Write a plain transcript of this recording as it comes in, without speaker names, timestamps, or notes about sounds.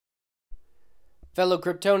Fellow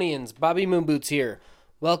Kryptonians, Bobby Moonboots here.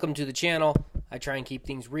 Welcome to the channel. I try and keep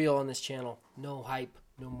things real on this channel. No hype,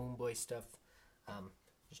 no Moonboy stuff.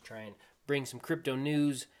 Just try and bring some crypto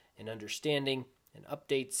news and understanding and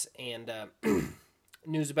updates and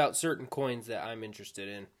news about certain coins that I'm interested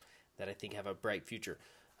in that I think have a bright future.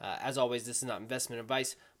 As always, this is not investment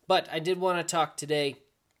advice, but I did want to talk today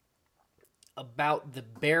about the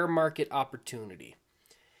bear market opportunity.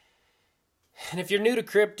 And if you're new to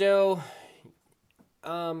crypto,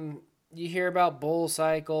 you hear about bull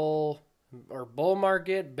cycle or bull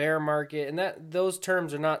market, bear market, and those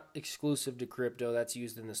terms are not exclusive to crypto. That's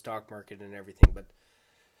used in the stock market and everything, but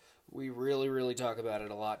we really talk about it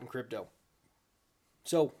a lot in crypto.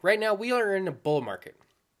 So right now we are in a bull market.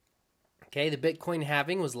 Okay, the Bitcoin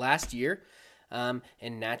halving was last year, and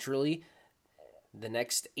naturally, the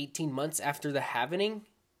next 18 months after the halving,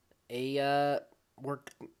 we're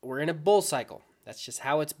in a bull cycle. That's just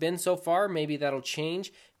how it's been so far. Maybe that'll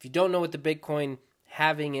change. If you don't know what the Bitcoin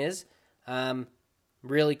halving is,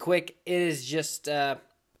 really quick, it is just so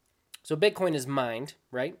Bitcoin is mined,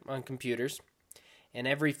 right, on computers, and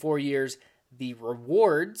every 4 years, the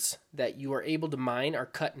rewards that you are able to mine are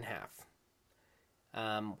cut in half,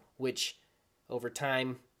 which over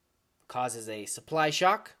time causes a supply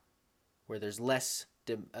shock where there's less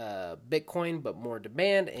Bitcoin but more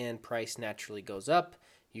demand, and price naturally goes up,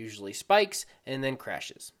 usually spikes, and then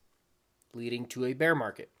crashes, leading to a bear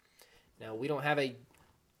market. Now, we don't have a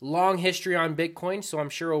long history on Bitcoin, so I'm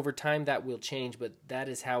sure over time that will change, but that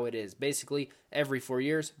is how it is. Basically, every 4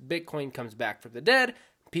 years, Bitcoin comes back from the dead,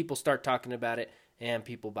 people start talking about it, and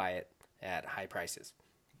people buy it at high prices.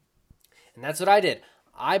 And that's what I did.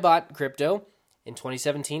 I bought crypto in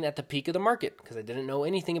 2017 at the peak of the market because I didn't know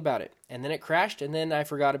anything about it. And then it crashed, and then I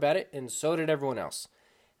forgot about it, and so did everyone else.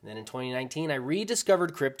 And then in 2019, I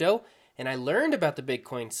rediscovered crypto, and I learned about the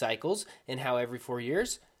Bitcoin cycles and how every 4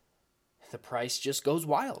 years, the price just goes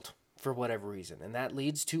wild for whatever reason. And that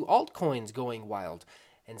leads to altcoins going wild.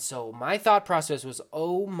 And so my thought process was,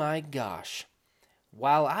 oh my gosh,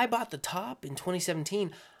 while I bought the top in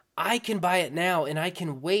 2017, I can buy it now, and I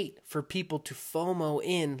can wait for people to FOMO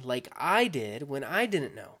in like I did when I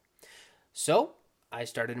didn't know. So I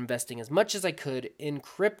started investing as much as I could in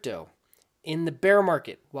crypto in the bear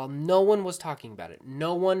market while no one was talking about it.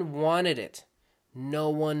 No one wanted it. No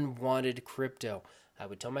one wanted crypto. I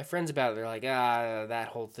would tell my friends about it. They're like, that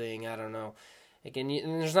whole thing, I don't know. Again,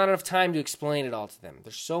 there's not enough time to explain it all to them.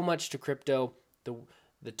 There's so much to crypto.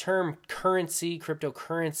 The term currency,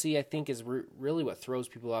 cryptocurrency, I think is really what throws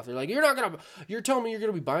people off. They're like, you're telling me you're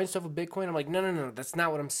going to be buying stuff with Bitcoin? I'm like, no, that's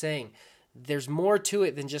not what I'm saying. There's more to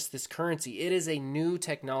it than just this currency. It is a new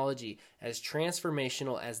technology as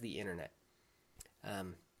transformational as the internet.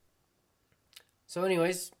 So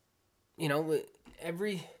anyways,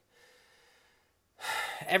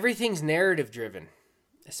 everything's narrative driven,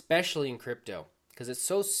 especially in crypto, because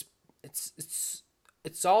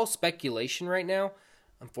it's all speculation right now.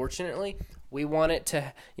 Unfortunately, we want it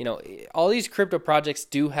to, all these crypto projects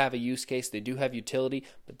do have a use case. They do have utility,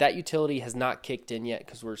 but that utility has not kicked in yet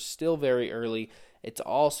because we're still very early. It's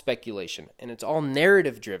all speculation, and it's all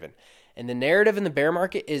narrative driven. And the narrative in the bear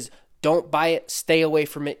market is don't buy it, stay away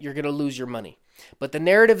from it, you're going to lose your money. But the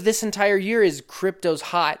narrative this entire year is crypto's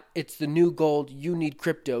hot. It's the new gold. You need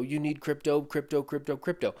crypto. You need crypto.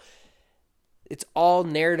 It's all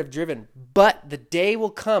narrative driven. But the day will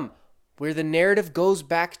come where the narrative goes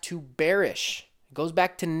back to bearish, goes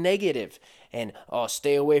back to negative, and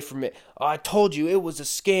stay away from it. I told you it was a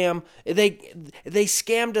scam. They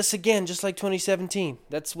scammed us again, just like 2017.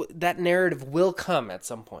 That narrative will come at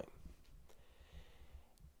some point.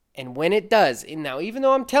 And when it does, and now even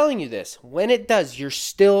though I'm telling you this, when it does, you're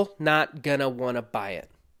still not gonna want to buy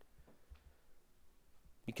it.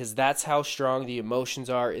 Because that's how strong the emotions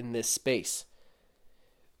are in this space.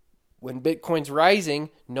 When Bitcoin's rising,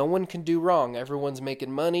 no one can do wrong. Everyone's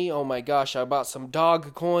making money. Oh my gosh, I bought some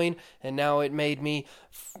dog coin and now it made me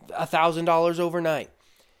 $1,000 overnight.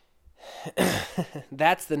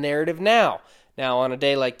 That's the narrative now. Now, on a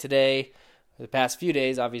day like today, the past few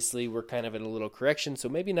days, obviously, we're kind of in a little correction, so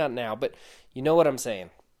maybe not now, but you know what I'm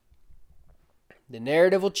saying. The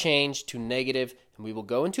narrative will change to negative, and we will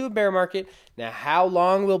go into a bear market. Now, how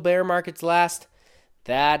long will bear markets last?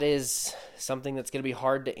 That is something that's going to be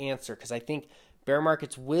hard to answer because I think bear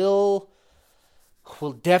markets will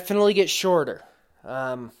definitely get shorter.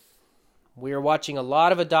 We are watching a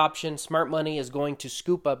lot of adoption. Smart money is going to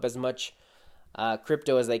scoop up as much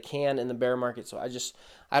crypto as they can in the bear market. So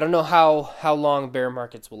I don't know how long bear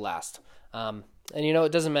markets will last. And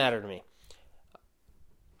it doesn't matter to me.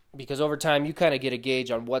 because over time you kind of get a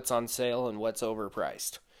gauge on what's on sale and what's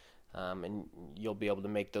overpriced. and you'll be able to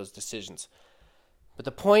make those decisions. But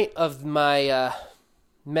the point of my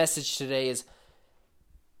message today is,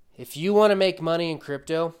 if you want to make money in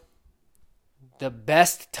crypto, the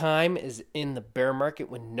best time is in the bear market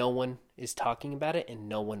when no one is talking about it and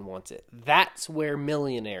no one wants it. That's where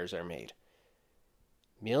millionaires are made.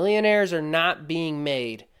 Millionaires are not being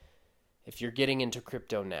made if you're getting into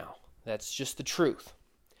crypto now. That's just the truth.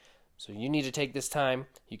 So you need to take this time.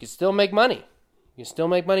 You can still make money. You can still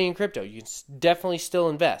make money in crypto. You can definitely still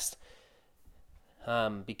invest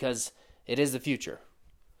because it is the future.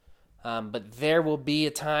 But there will be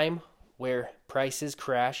a time where prices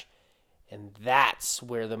crash, and that's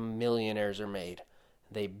where the millionaires are made.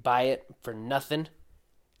 They buy it for nothing,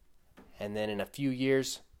 and then in a few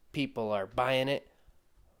years, people are buying it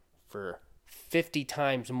for 50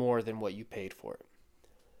 times more than what you paid for it.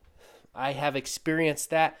 I have experienced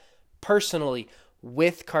that personally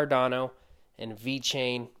with Cardano and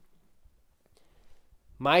VeChain.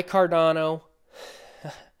 My Cardano,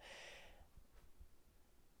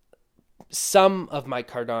 some of my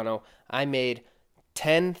Cardano, I made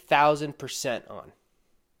 10,000% on,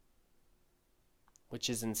 which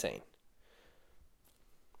is insane.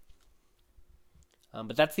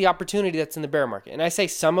 But that's the opportunity that's in the bear market. And I say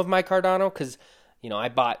some of my Cardano because, I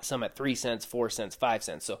bought some at 3 cents, 4 cents, 5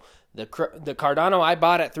 cents. So the Cardano I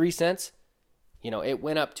bought at 3 cents, it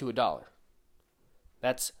went up to $1.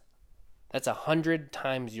 That's 100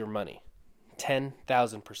 times your money,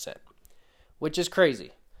 10,000%, which is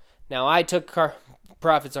crazy. Now, I took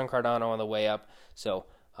profits on Cardano on the way up, so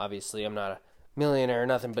obviously I'm not a millionaire or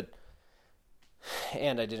nothing,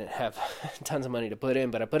 and I didn't have tons of money to put in,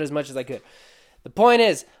 but I put as much as I could. The point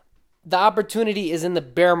is, the opportunity is in the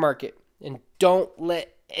bear market, and don't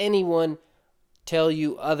let anyone tell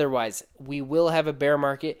you otherwise. We will have a bear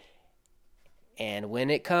market, and when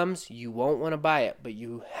it comes, you won't want to buy it, but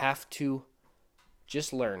you have to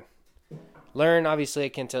just learn. Learn, obviously I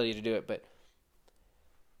can't tell you to do it, but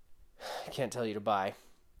I can't tell you to buy.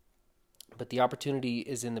 But the opportunity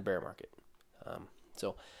is in the bear market.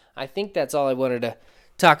 So I think that's all I wanted to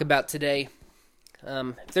talk about today.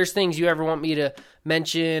 If there's things you ever want me to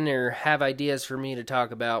mention or have ideas for me to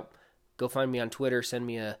talk about, go find me on Twitter, send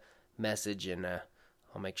me a message, and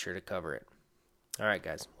I'll make sure to cover it. All right,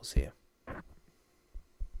 guys, we'll see you.